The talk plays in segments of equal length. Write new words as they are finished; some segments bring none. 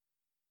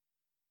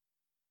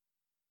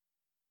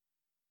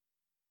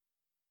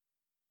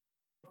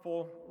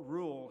bountiful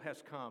rule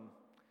has come,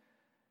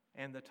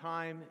 and the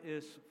time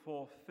is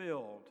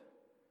fulfilled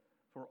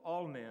for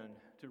all men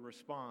to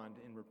respond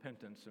in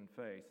repentance and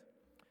faith.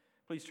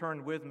 Please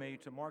turn with me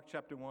to Mark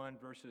chapter 1,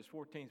 verses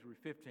 14 through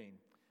 15.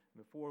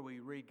 Before we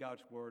read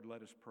God's word,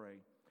 let us pray.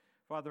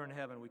 Father in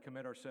heaven, we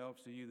commit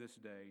ourselves to you this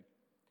day.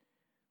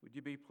 Would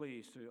you be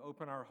pleased to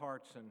open our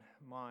hearts and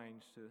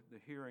minds to the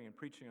hearing and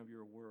preaching of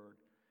your word?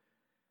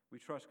 We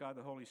trust, God,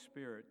 the Holy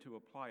Spirit to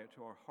apply it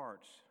to our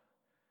hearts.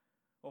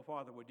 Oh,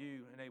 Father, would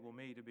you enable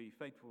me to be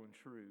faithful and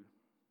true?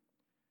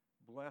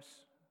 Bless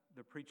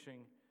the preaching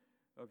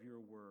of your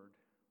word.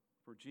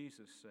 For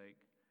Jesus' sake,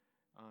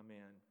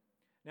 amen.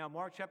 Now,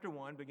 Mark chapter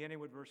 1, beginning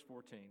with verse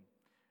 14.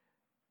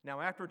 Now,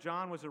 after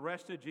John was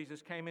arrested,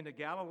 Jesus came into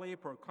Galilee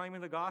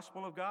proclaiming the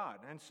gospel of God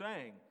and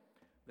saying,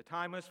 "The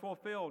time is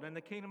fulfilled and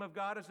the kingdom of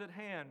God is at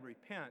hand.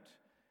 Repent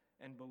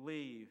and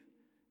believe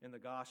in the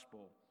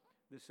gospel."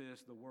 This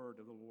is the word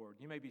of the Lord.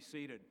 You may be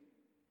seated.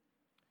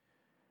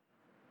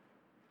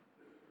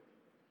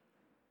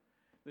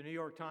 The New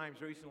York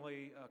Times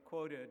recently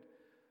quoted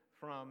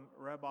from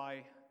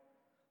Rabbi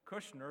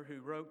Kushner, who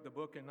wrote the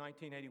book in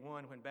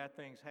 1981, When Bad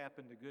Things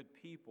Happen to Good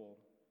People.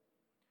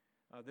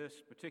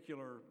 This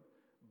particular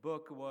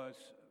book was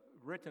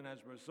written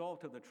as a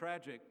result of the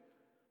tragic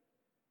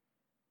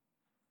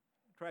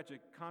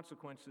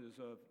consequences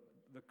of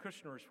the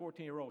Kushner's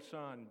 14-year-old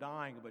son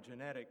dying of a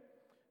genetic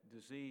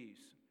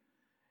disease.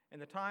 And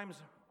the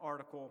Times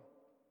article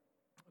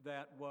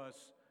that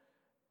was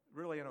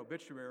really an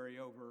obituary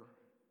over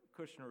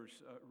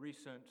Kushner's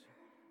recent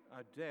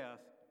death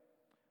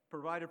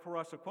provided for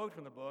us a quote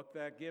from the book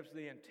that gives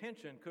the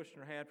intention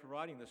Kushner had for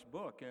writing this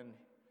book. And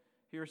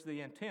here's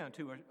the intent: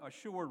 to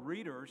assure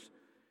readers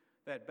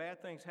that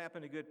bad things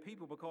happen to good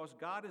people because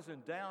God is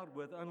endowed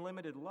with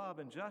unlimited love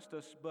and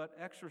justice, but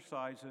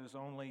exercises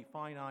only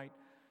finite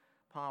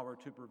power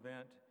to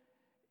prevent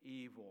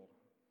evil.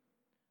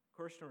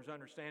 Kushner's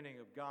understanding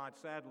of God,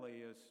 sadly,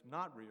 is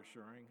not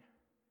reassuring,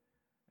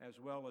 as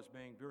well as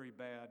being very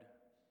bad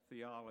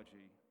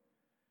theology.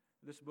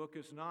 This book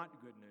is not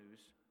good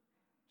news.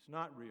 It's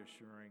not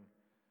reassuring,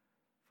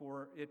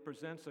 for it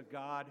presents a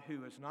God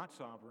who is not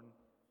sovereign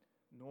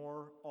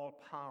nor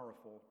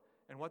all-powerful.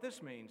 And what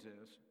this means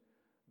is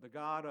the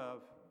God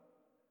of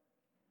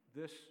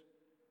this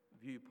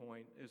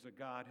viewpoint is a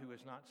God who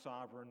is not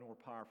sovereign nor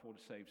powerful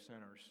to save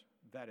sinners.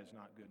 That is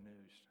not good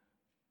news.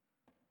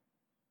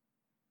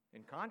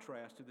 In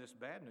contrast to this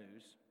bad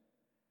news,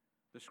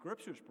 the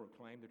Scriptures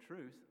proclaim the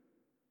truth,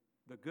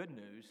 the good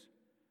news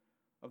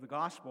of the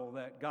gospel,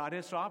 that God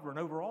is sovereign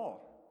over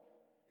all.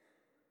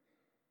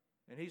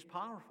 And He's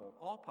powerful,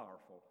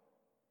 all-powerful.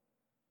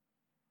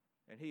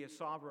 And He is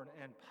sovereign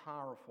and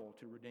powerful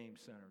to redeem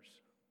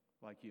sinners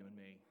like you and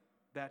me.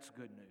 That's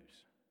good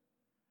news.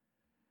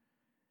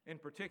 In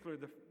particular,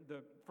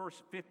 the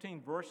first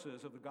 15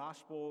 verses of the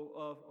Gospel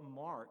of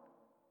Mark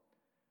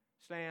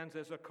stands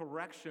as a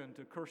correction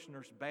to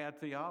Kushner's bad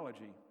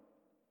theology,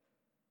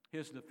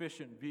 his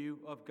deficient view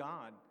of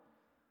God.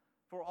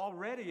 For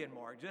already in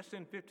Mark, just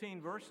in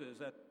 15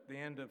 verses at the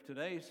end of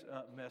today's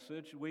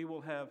message, we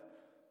will have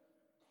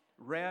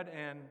read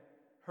and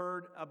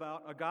heard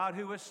about a God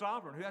who is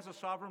sovereign, who has a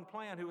sovereign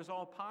plan, who is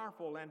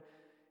all-powerful and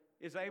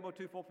is able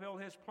to fulfill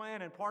His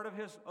plan. And part of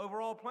His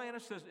overall plan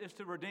is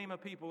to redeem a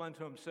people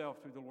unto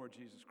Himself through the Lord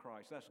Jesus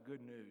Christ. That's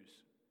good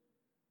news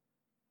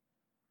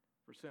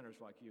for sinners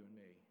like you and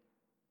me.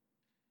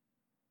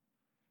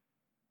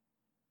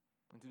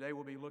 And today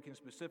we'll be looking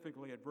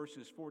specifically at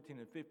verses 14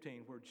 and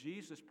 15, where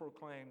Jesus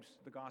proclaims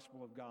the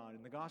gospel of God.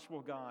 And the gospel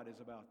of God is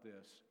about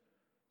this: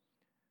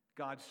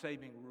 God's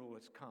saving rule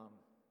has come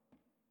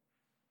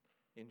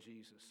in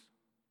Jesus.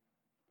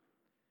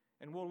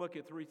 And we'll look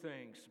at three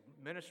things: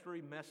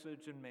 ministry,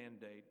 message, and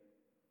mandate.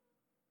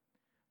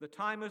 The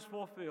time is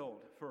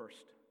fulfilled,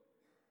 first,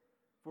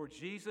 for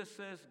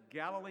Jesus'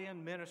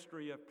 Galilean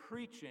ministry of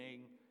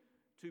preaching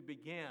to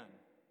begin.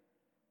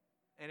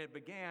 And it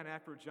began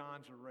after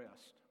John's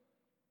arrest.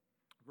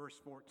 Verse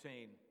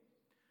 14,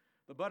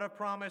 the bud of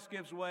promise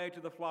gives way to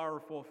the flower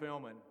of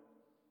fulfillment.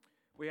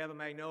 We have a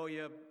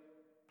magnolia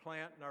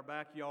plant in our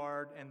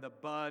backyard, and the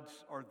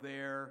buds are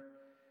there.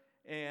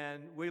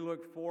 And we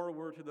look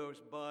forward to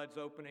those buds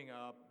opening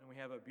up, and we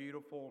have a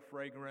beautiful,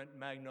 fragrant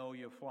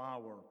magnolia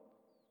flower.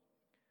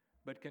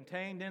 But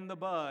contained in the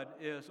bud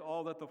is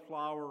all that the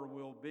flower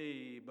will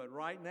be. But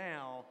right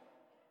now,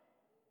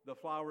 the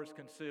flower is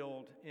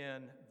concealed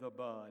in the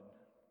bud.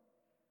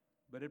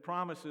 But it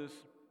promises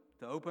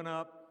to open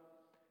up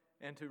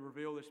and to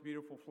reveal this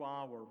beautiful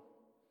flower.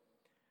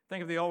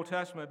 Think of the Old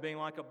Testament being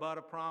like a bud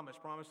of promise,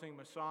 promising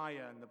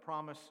Messiah, and the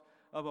promise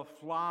of a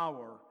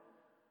flower,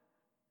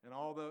 and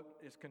all that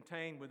is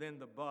contained within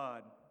the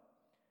bud.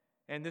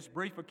 And this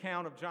brief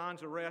account of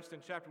John's arrest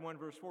in chapter 1,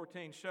 verse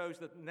 14 shows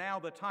that now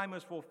the time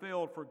is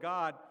fulfilled for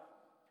God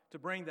to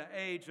bring the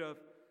age of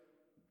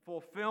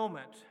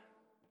fulfillment,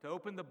 to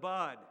open the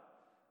bud,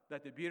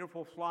 that the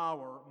beautiful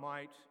flower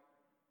might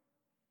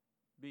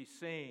be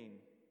seen.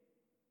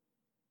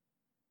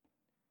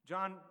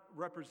 John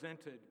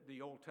represented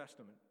the Old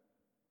Testament.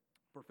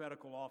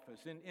 prophetical office.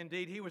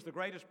 Indeed, he was the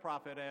greatest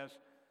prophet, as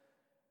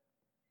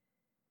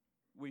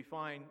we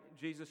find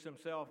Jesus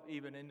himself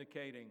even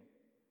indicating.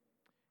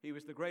 He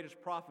was the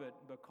greatest prophet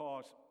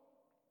because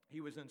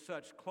he was in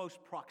such close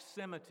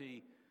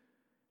proximity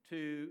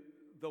to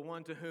the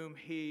one to whom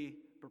he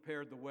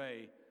prepared the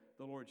way,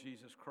 the Lord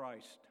Jesus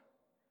Christ.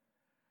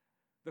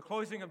 The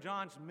closing of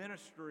John's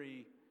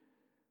ministry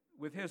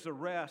with his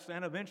arrest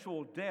and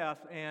eventual death,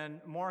 and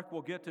Mark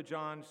will get to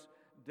John's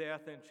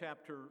death in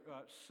chapter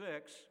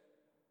 6.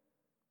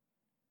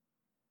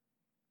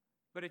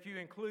 But if you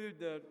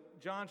include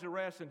John's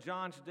arrest and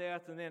John's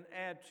death, and then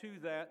add to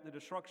that the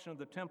destruction of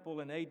the temple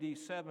in AD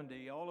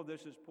 70, all of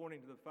this is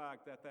pointing to the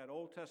fact that that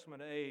Old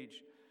Testament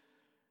age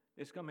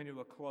is coming to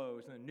a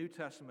close, and the New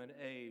Testament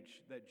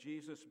age that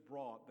Jesus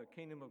brought, the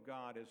kingdom of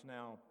God, has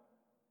now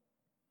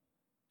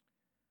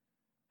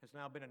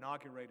been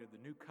inaugurated.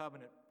 The new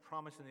covenant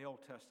promised in the Old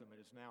Testament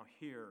is now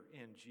here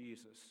in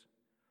Jesus.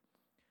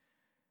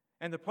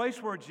 And the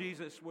place where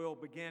Jesus will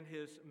begin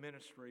his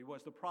ministry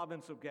was the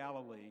province of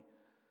Galilee.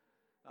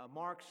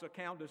 Mark's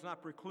account does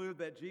not preclude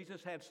that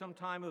Jesus had some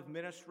time of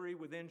ministry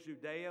within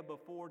Judea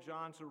before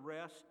John's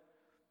arrest.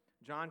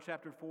 John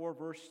chapter 4,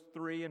 verse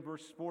 3 and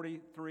verse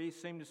 43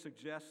 seem to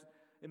suggest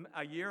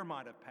a year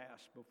might have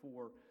passed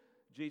before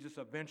Jesus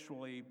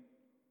eventually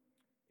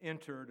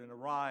entered and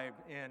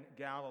arrived in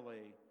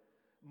Galilee.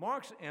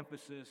 Mark's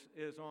emphasis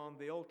is on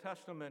the Old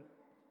Testament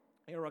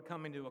era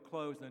coming to a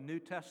close, the New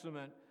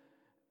Testament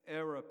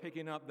era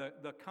picking up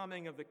the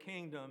coming of the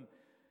kingdom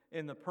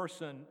in the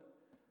person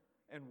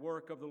and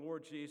work of the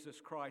Lord Jesus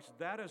Christ.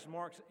 That is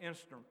Mark's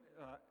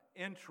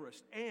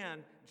interest.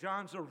 And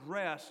John's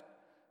arrest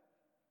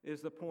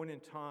is the point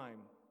in time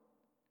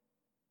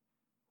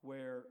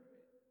where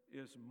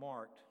is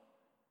marked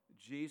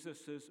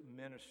Jesus'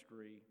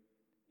 ministry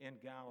in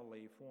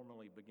Galilee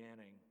formally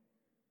beginning.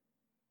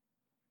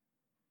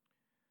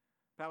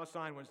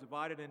 Palestine was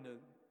divided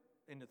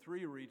into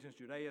three regions: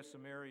 Judea,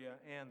 Samaria,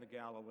 and the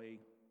Galilee.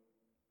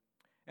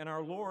 And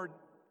our Lord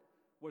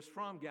was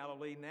from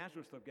Galilee,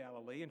 Nazareth of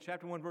Galilee. In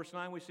chapter 1, verse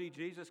 9, we see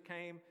Jesus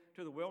came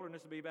to the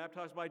wilderness to be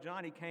baptized by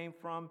John. He came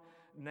from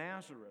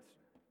Nazareth.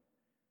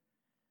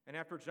 And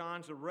after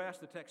John's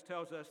arrest, the text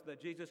tells us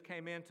that Jesus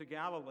came into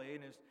Galilee,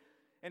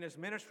 and his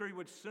ministry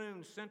would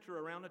soon center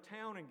around a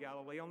town in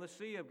Galilee, on the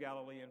Sea of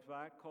Galilee, in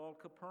fact, called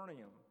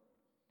Capernaum.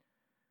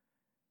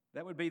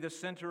 That would be the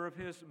center of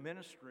his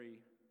ministry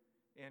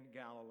in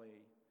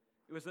Galilee.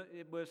 It was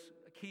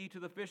a key to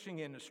the fishing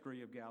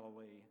industry of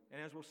Galilee.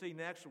 And as we'll see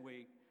next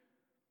week,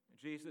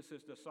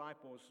 Jesus'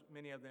 disciples,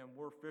 many of them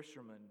were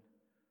fishermen.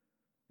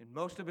 And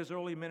most of his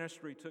early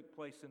ministry took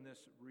place in this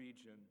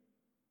region.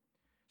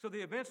 So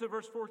the events of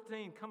verse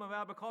 14 come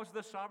about because of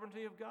the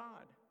sovereignty of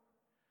God.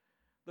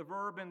 The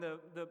verb in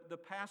the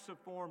passive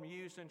form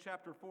used in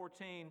chapter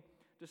 14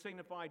 to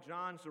signify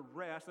John's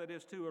arrest, that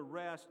is, to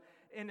arrest,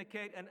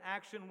 indicate an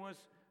action was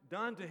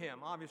done to him.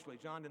 Obviously,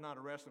 John did not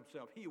arrest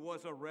himself. He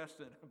was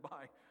arrested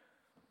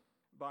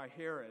by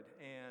Herod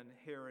and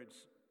Herod's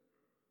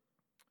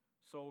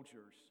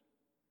soldiers.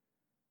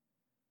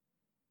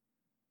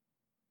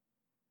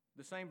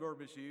 The same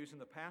verb is used in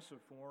the passive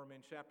form in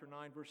chapter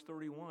 9, verse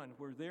 31,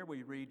 where there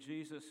we read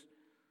Jesus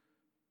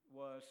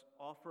was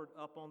offered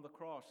up on the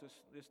cross.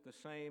 It's the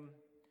same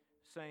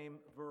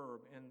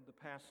verb in the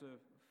passive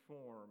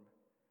form.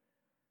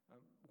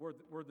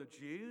 Were the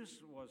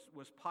Jews,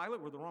 was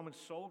Pilate, were the Roman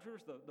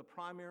soldiers the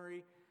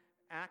primary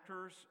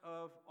actors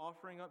of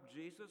offering up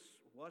Jesus?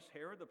 Was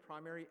Herod the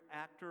primary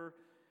actor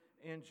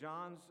in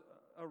John's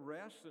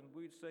arrest? And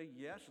we'd say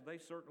yes, they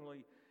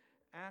certainly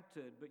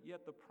acted, but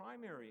yet the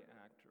primary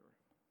actor,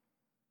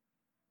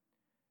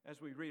 as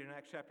we read in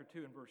Acts chapter 2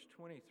 and verse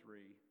 23,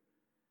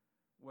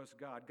 was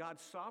God. God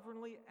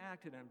sovereignly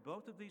acted in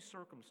both of these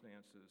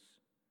circumstances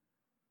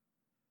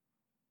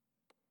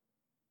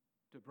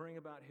to bring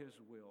about his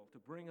will, to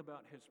bring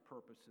about his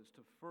purposes,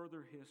 to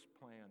further his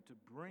plan, to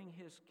bring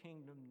his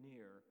kingdom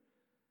near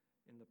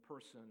in the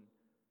person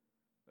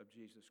of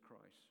Jesus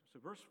Christ. So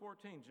verse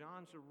 14,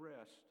 John's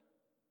arrest,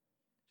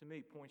 to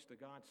me, points to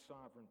God's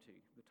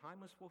sovereignty. The time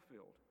was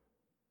fulfilled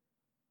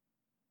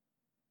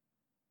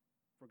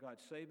for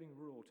God's saving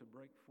rule to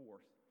break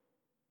forth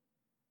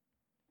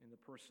in the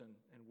person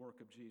and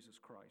work of Jesus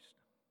Christ.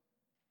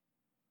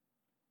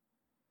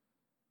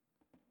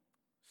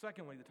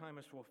 Secondly, the time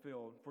is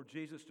fulfilled for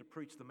Jesus to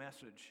preach the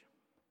message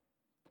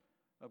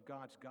of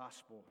God's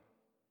gospel.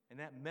 And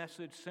that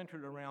message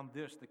centered around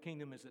this: the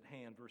kingdom is at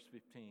hand, verse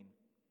 15.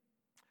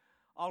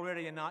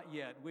 Already and not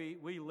yet.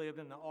 We lived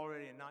in the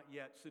already and not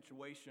yet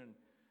situation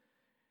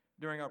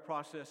during our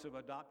process of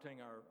adopting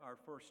our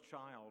first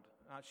child.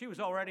 She was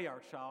already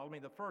our child. I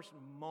mean, the first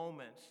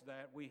moments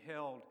that we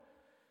held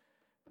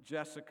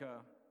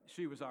Jessica,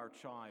 she was our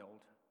child.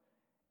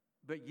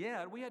 But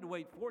yet, we had to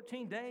wait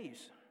 14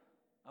 days,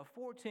 a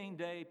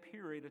 14-day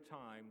period of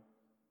time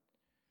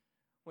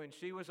when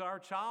she was our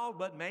child,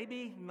 but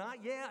maybe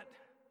not yet,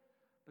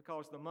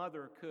 because the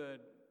mother could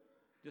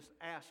just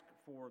ask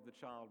for the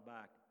child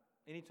back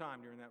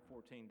anytime during that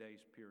 14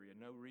 days period.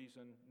 No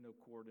reason, no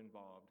court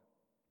involved.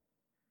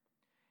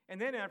 And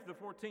then after the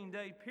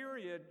 14-day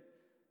period,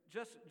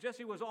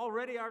 Jesse was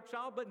already our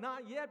child, but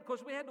not yet,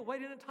 because we had to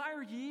wait an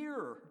entire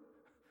year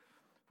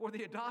for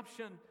the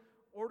adoption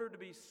order to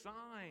be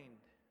signed.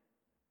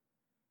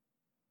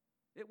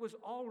 It was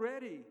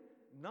already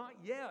not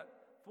yet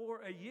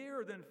for a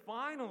year. Then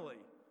finally,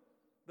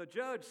 the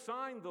judge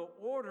signed the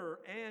order,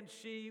 and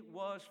she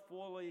was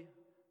fully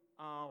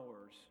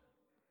ours.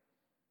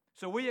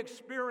 So we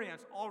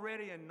experience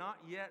already and not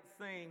yet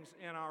things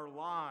in our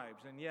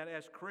lives, and yet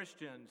as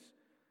Christians,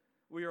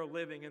 we are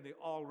living in the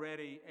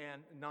already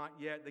and not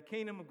yet. The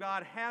kingdom of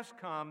God has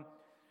come,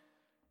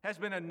 has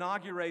been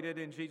inaugurated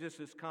in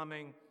Jesus'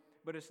 coming,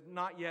 but it's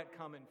not yet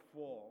come in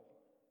full.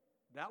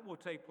 That will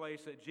take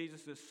place at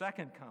Jesus'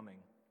 second coming.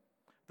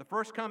 The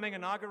first coming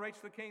inaugurates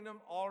the kingdom,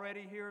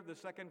 already here. The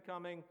second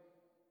coming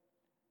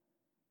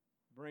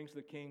brings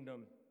the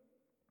kingdom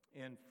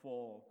in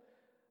full.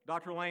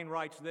 Dr. Lane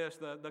writes this: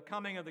 the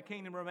coming of the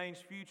kingdom remains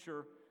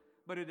future,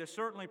 but it is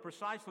certainly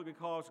precisely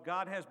because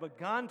God has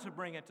begun to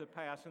bring it to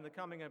pass in the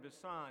coming of His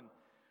Son.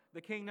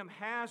 The kingdom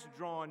has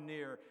drawn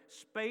near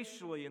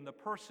spatially in the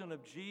person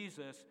of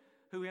Jesus,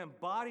 who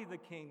embodied the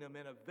kingdom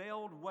in a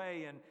veiled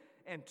way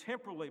and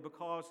temporally,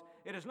 because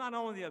it is not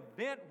only the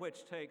event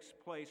which takes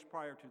place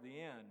prior to the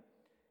end.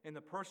 In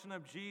the person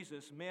of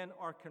Jesus, men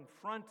are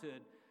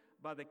confronted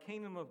by the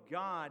kingdom of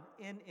God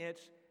in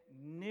its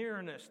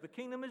nearness. The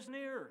kingdom is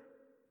near.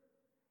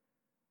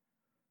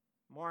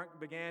 Mark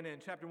began in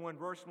chapter 1,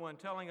 verse 1,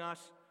 telling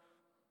us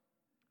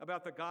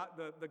about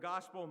the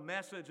gospel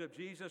message of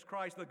Jesus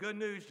Christ, the good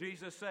news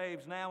Jesus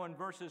saves. Now in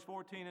verses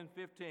 14 and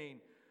 15,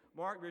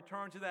 Mark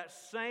returns to that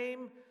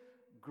same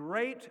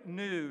great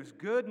news,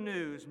 good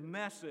news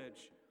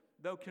message,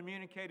 though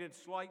communicated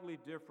slightly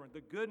different.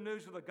 The good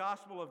news of the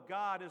gospel of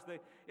God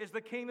is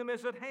the kingdom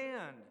is at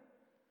hand.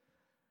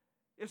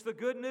 It's the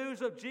good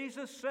news of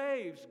Jesus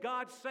saves.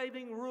 God's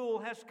saving rule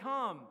has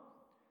come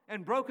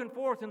and broken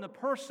forth in the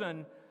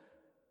person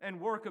and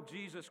work of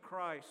Jesus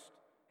Christ.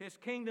 His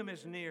kingdom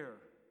is near.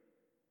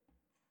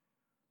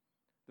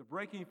 The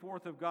breaking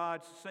forth of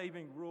God's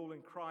saving rule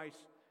in Christ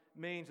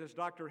means, as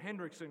Dr.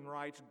 Hendrickson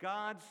writes,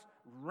 God's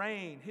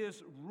reign,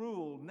 His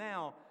rule,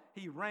 now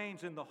He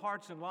reigns in the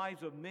hearts and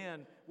lives of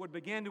men, would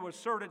begin to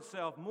assert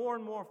itself more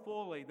and more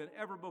fully than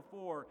ever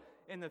before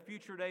in the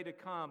future day to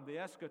come, the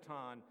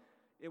eschaton.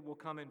 It will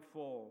come in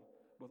full,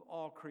 with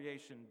all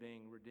creation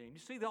being redeemed. You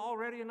see, the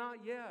already and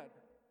not yet.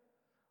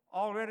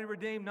 Already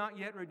redeemed, not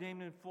yet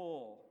redeemed in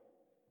full.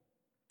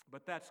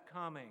 But that's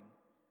coming.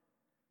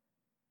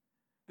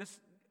 This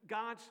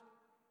God's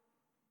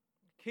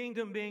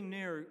kingdom being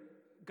near,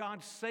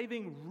 God's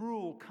saving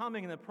rule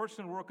coming in the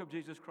person and work of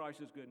Jesus Christ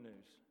is good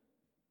news.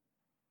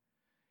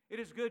 It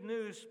is good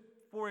news,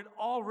 for it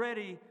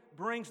already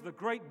brings the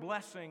great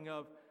blessing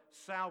of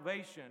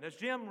salvation. As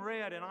Jim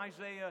read in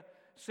Isaiah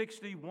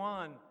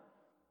 61,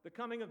 the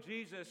coming of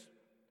Jesus,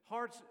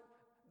 hearts,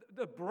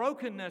 the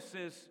brokenness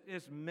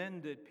is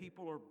mended.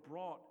 People are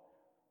brought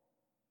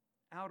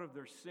out of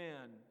their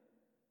sin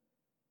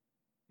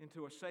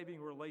into a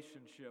saving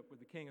relationship with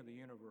the King of the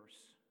universe.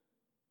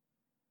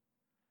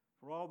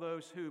 For all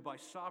those who, by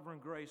sovereign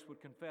grace,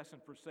 would confess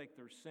and forsake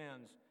their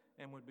sins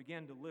and would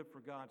begin to live for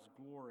God's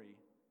glory,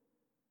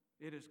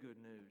 it is good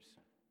news.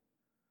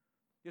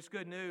 It's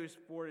good news,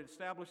 for it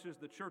establishes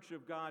the church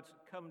of God's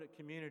covenant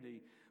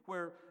community,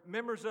 where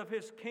members of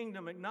His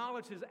kingdom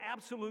acknowledge His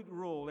absolute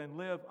rule and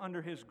live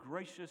under His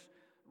gracious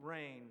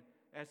reign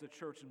as the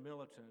church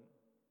militant.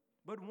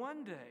 But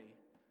one day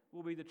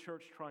will be the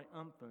church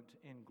triumphant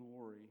in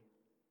glory.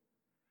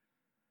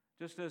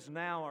 Just as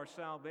now our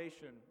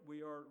salvation,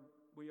 we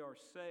are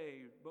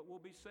saved, but we'll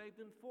be saved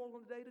in full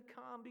in the day to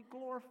come, be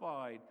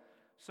glorified.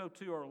 So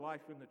too our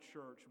life in the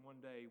church, one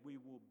day we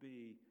will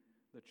be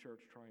the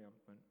church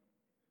triumphant.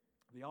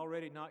 The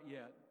already not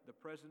yet, the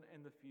present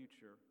and the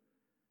future.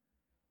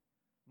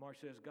 Mark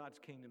says God's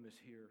kingdom is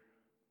here.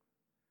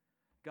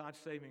 God's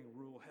saving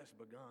rule has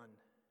begun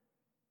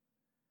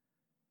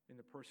in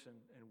the person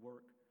and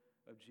work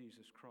of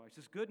Jesus Christ.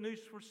 It's good news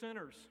for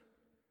sinners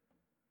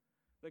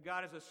that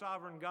God is a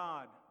sovereign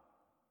God,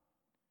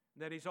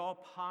 that He's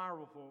all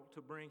powerful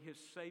to bring His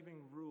saving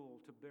rule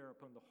to bear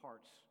upon the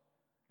hearts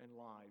and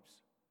lives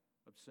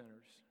of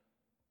sinners.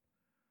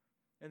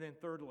 And then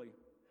thirdly,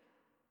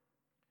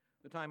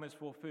 the time is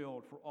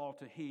fulfilled for all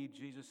to heed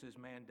Jesus'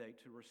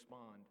 mandate to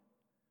respond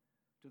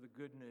to the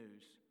good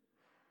news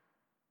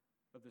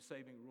of the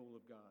saving rule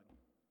of God.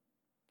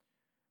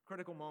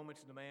 Critical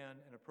moments demand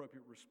an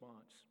appropriate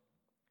response.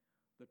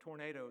 The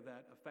tornado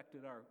that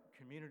affected our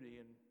community,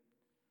 and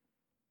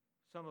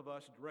some of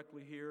us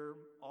directly here,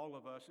 all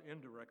of us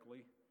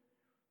indirectly,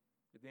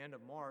 at the end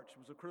of March,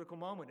 was a critical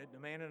moment. It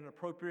demanded an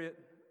appropriate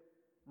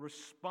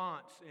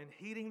response in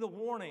heeding the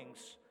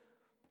warnings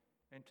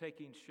and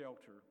taking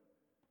shelter.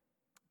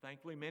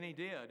 Thankfully, many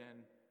did,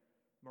 and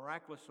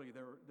miraculously,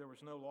 there was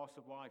no loss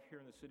of life here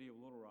in the city of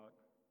Little Rock,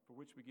 for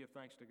which we give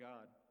thanks to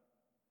God.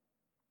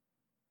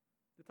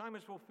 The time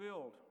is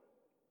fulfilled,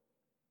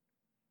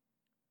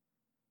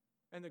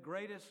 and the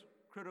greatest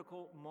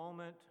critical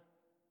moment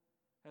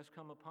has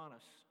come upon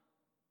us.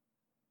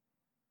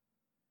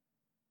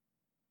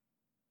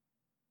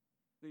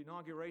 The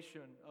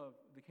inauguration of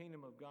the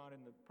kingdom of God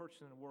in the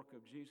person and work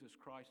of Jesus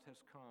Christ has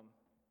come.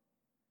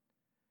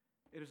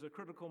 It is a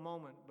critical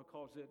moment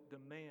because it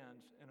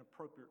demands an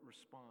appropriate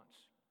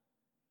response.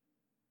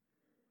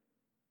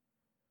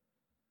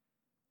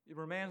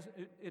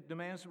 It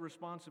demands a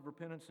response of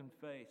repentance and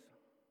faith.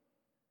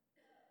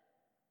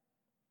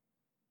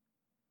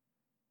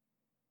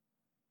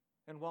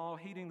 And while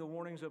heeding the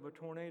warnings of a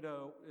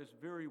tornado is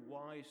very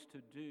wise to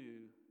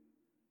do,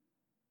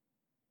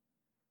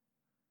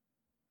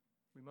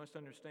 we must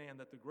understand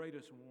that the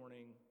greatest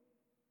warning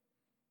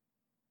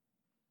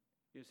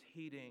is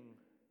heeding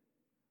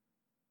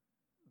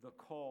the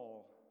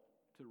call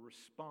to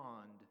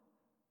respond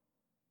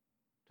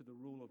to the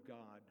rule of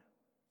God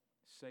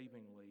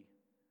savingly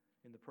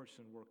in the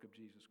person and work of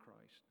Jesus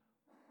Christ.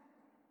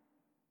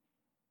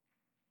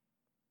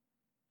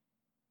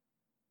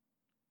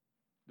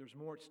 There's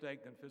more at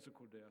stake than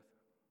physical death.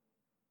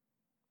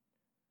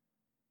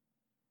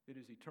 It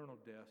is eternal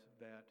death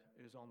that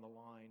is on the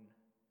line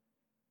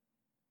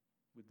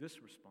with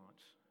this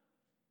response.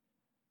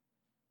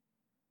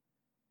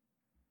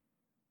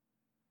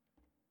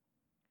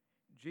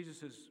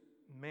 Jesus'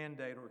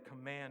 mandate or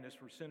command is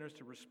for sinners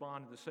to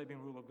respond to the saving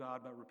rule of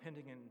God by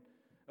repenting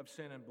of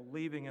sin and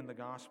believing in the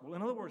gospel.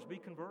 In other words, be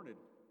converted.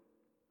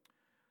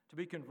 To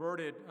be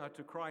converted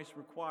to Christ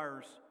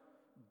requires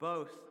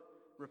both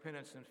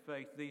repentance and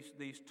faith,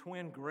 these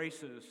twin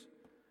graces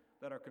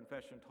that our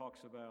confession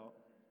talks about.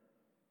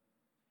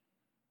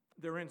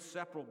 They're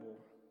inseparable.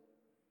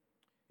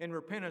 In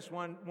repentance,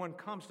 one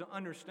comes to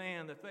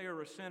understand that they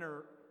are a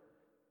sinner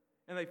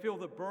and they feel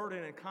the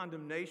burden and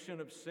condemnation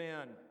of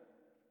sin.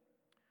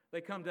 They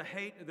come to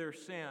hate their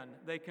sin.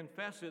 They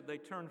confess it. They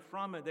turn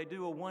from it. They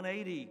do a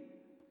 180.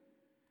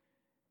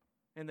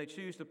 And they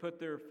choose to put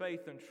their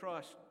faith and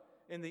trust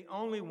in the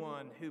only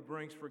one who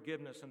brings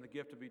forgiveness and the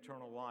gift of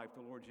eternal life,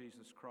 the Lord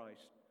Jesus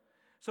Christ.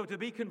 So to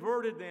be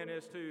converted then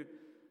is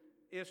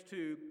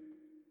to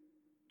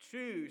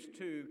choose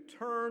to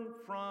turn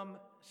from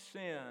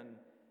sin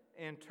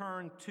and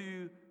turn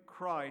to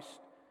Christ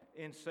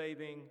in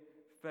saving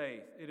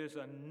faith. It is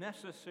a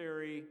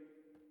necessary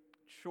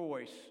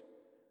choice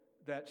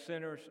that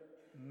sinners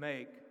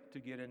make to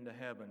get into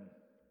heaven.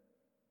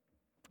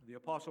 The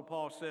Apostle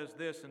Paul says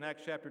this in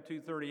Acts chapter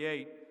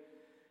 2:38,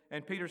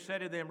 "And Peter said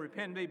to them,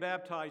 Repent and be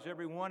baptized,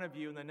 every one of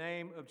you, in the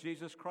name of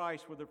Jesus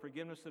Christ for the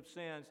forgiveness of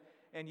sins,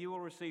 and you will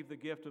receive the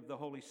gift of the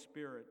Holy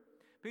Spirit."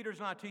 Peter's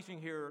not teaching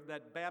here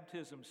that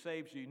baptism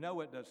saves you.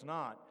 No, it does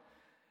not.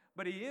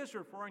 But he is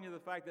referring to the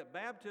fact that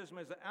baptism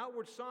is an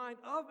outward sign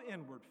of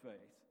inward faith.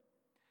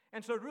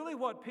 And so really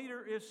what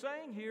Peter is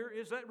saying here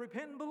is that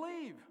repent and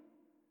believe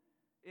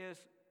is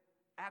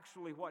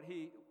actually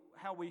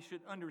how we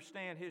should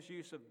understand his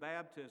use of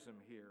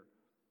baptism here.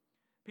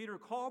 Peter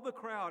called the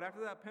crowd after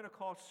that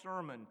Pentecost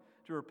sermon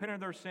to repent of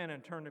their sin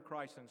and turn to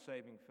Christ in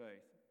saving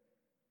faith.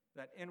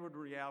 That inward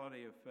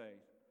reality of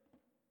faith.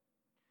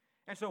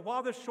 And so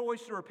while this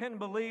choice to repent and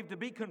believe, to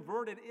be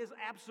converted, is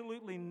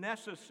absolutely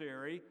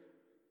necessary,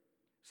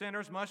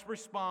 sinners must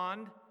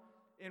respond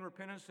in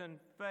repentance and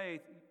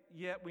faith,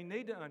 yet we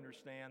need to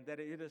understand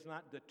that it is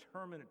not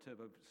determinative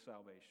of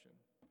salvation.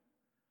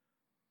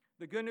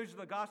 The good news of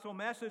the gospel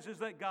message is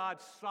that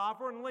God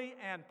sovereignly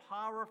and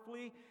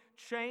powerfully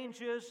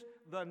changes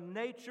the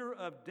nature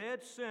of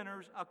dead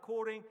sinners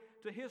according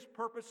to his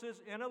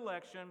purposes in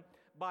election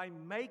by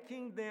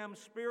making them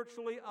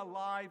spiritually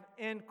alive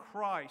in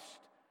Christ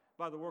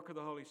by the work of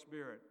the Holy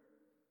Spirit.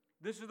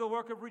 This is the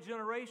work of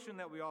regeneration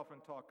that we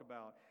often talk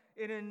about.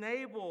 It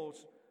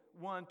enables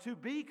one to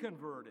be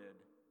converted.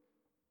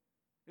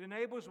 It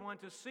enables one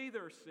to see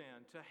their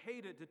sin, to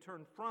hate it, to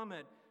turn from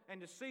it, and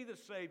to see the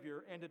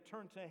Savior and to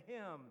turn to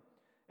him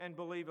and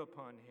believe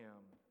upon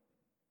him.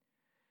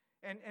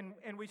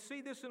 And we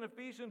see this in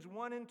Ephesians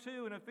 1 and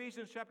 2. In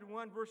Ephesians chapter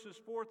 1, verses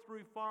 4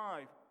 through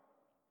 5,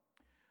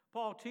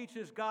 Paul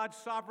teaches God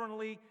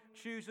sovereignly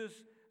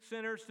chooses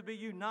sinners to be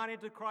united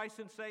to Christ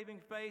in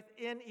saving faith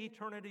in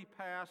eternity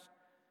past,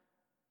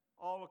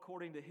 all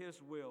according to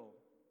his will.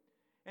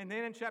 And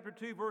then in chapter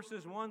 2,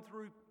 verses 1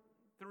 through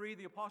 3,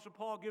 the Apostle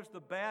Paul gives the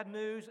bad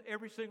news.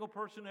 Every single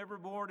person ever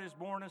born is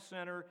born a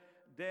sinner,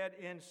 dead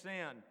in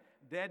sin.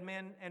 Dead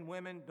men and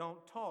women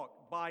don't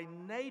talk. By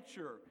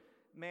nature,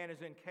 man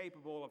is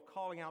incapable of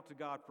calling out to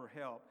God for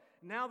help.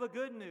 Now the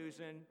good news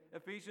in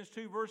Ephesians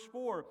 2 verse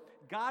 4,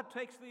 God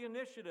takes the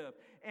initiative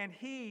and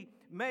he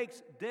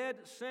makes dead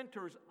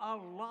sinners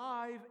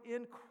alive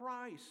in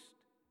Christ.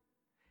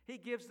 He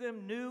gives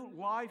them new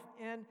life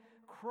in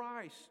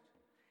Christ.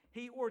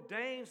 He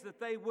ordains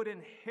that they would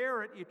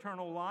inherit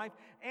eternal life,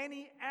 and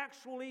he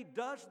actually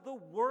does the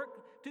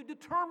work to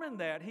determine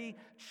that. He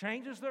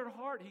changes their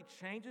heart. He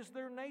changes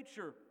their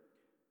nature.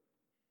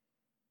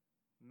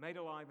 Made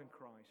alive in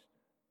Christ.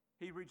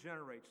 He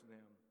regenerates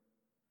them.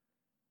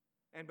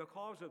 And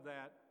because of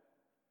that,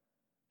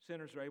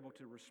 sinners are able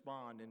to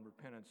respond in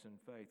repentance and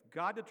faith.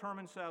 God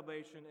determines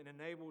salvation and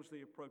enables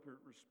the appropriate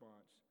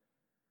response.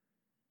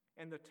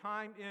 And the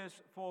time is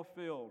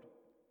fulfilled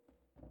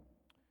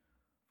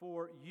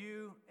for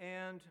you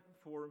and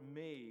for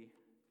me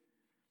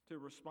to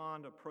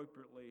respond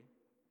appropriately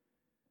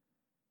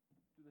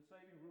to the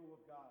saving rule of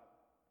God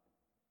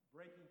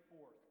breaking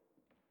forth.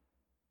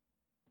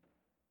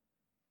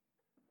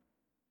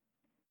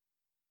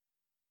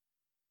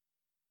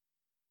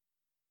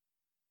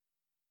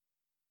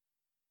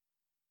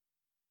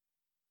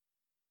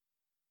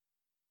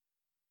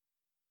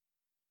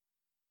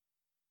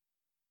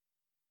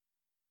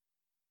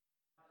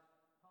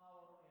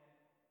 Power and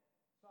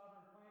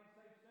sovereign plan to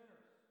save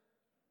sinners.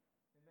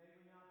 And may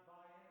we not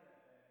buy into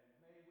that bad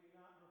news. May we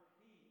not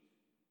repeat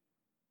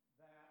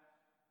that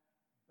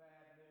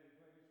bad news.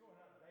 May we sure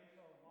not base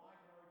our life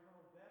and our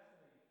eternal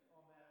destinies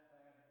on that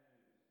bad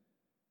news.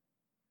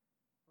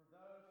 For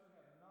those who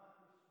have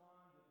not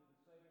responded to the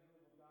saving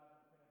rule of God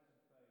in repentance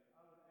and faith,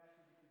 I would ask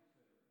you to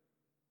consider,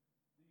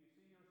 do you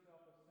see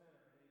yourself a sinner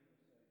in need of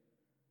a Savior?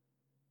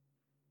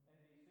 And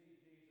do you see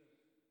Jesus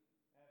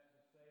as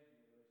the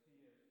Savior, as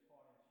He is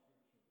taught in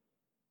Scripture?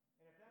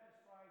 And if that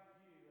describes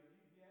you and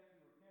you've yet to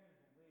repent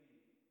and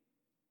believe,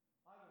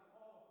 I would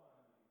call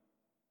upon you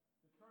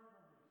to turn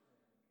from your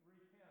sin,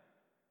 repent,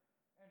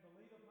 and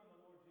believe upon the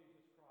Lord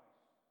Jesus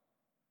Christ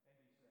and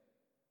be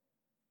saved.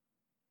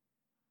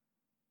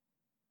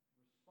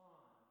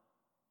 Respond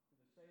to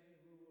the saving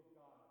rule of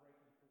God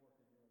breaking forth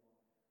in your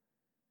life.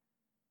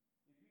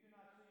 If you do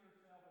not see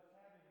yourself as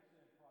having a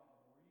sin problem,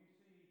 or you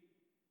see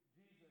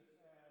Jesus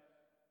as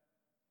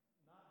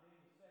not being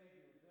the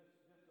Savior, just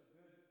a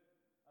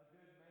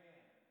good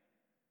man,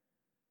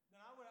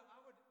 then I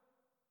would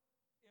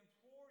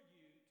implore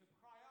you to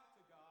cry out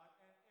to God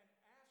and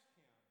ask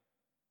Him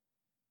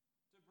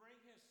to bring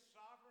His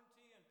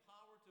sovereignty and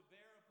power to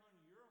bear upon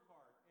your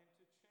heart and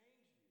to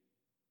change you,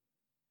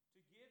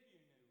 to give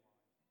you new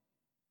life,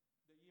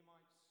 that you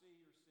might see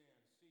your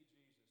sins, see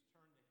Jesus,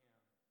 turn to Him,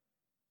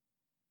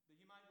 that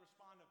you might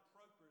respond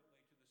appropriately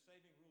to the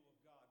saving rule of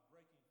God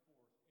breaking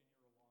forth in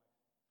your life today.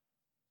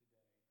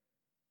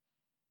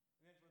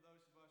 And then for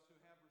those of us who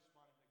have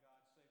responded to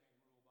God's saving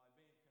rule by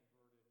being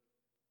converted,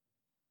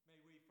 may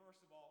we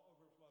first of all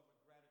overflow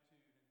with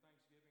gratitude and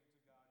thanksgiving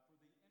to God for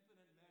the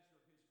infinite measure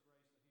of His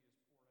grace that He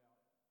has poured out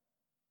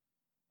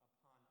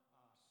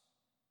upon us.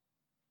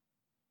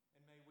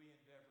 And may we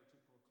endeavor to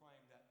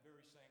proclaim that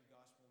very same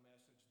gospel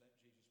message that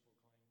Jesus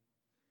proclaimed.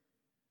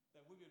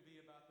 That we would be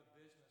about the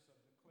business of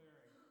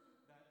declaring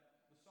that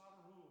the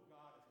sovereign rule of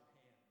God is at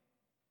hand.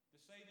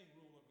 The saving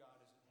rule of God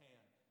is at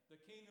hand.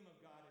 The kingdom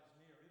of God is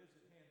near. It is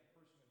at hand, the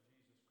person of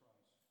Jesus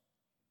Christ.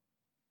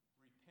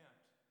 Repent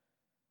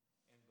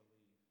and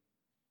believe.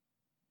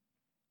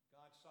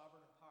 God's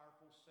sovereign and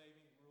powerful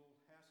saving rule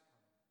has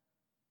come.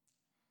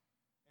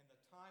 And the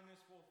time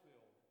is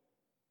fulfilled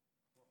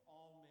for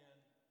all men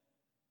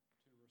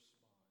to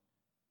respond.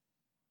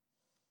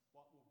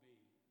 What will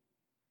be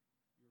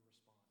your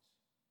response?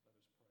 Let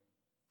us pray.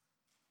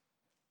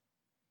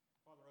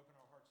 Father, open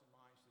our hearts and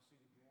minds to see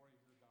the glory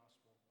of your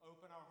gospel.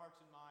 Open our hearts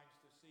and minds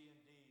to see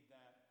indeed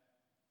that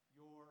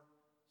your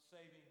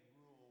saving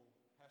rule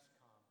has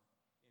come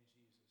in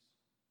Jesus.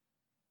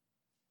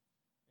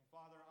 And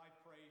Father, I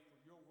pray for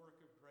your work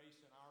of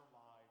grace in our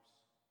lives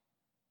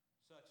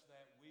such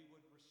that we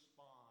would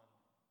respond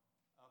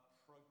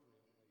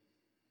appropriately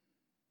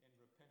in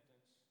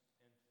repentance and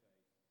faith.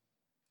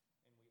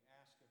 And we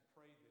ask and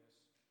pray this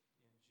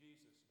in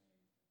Jesus' name.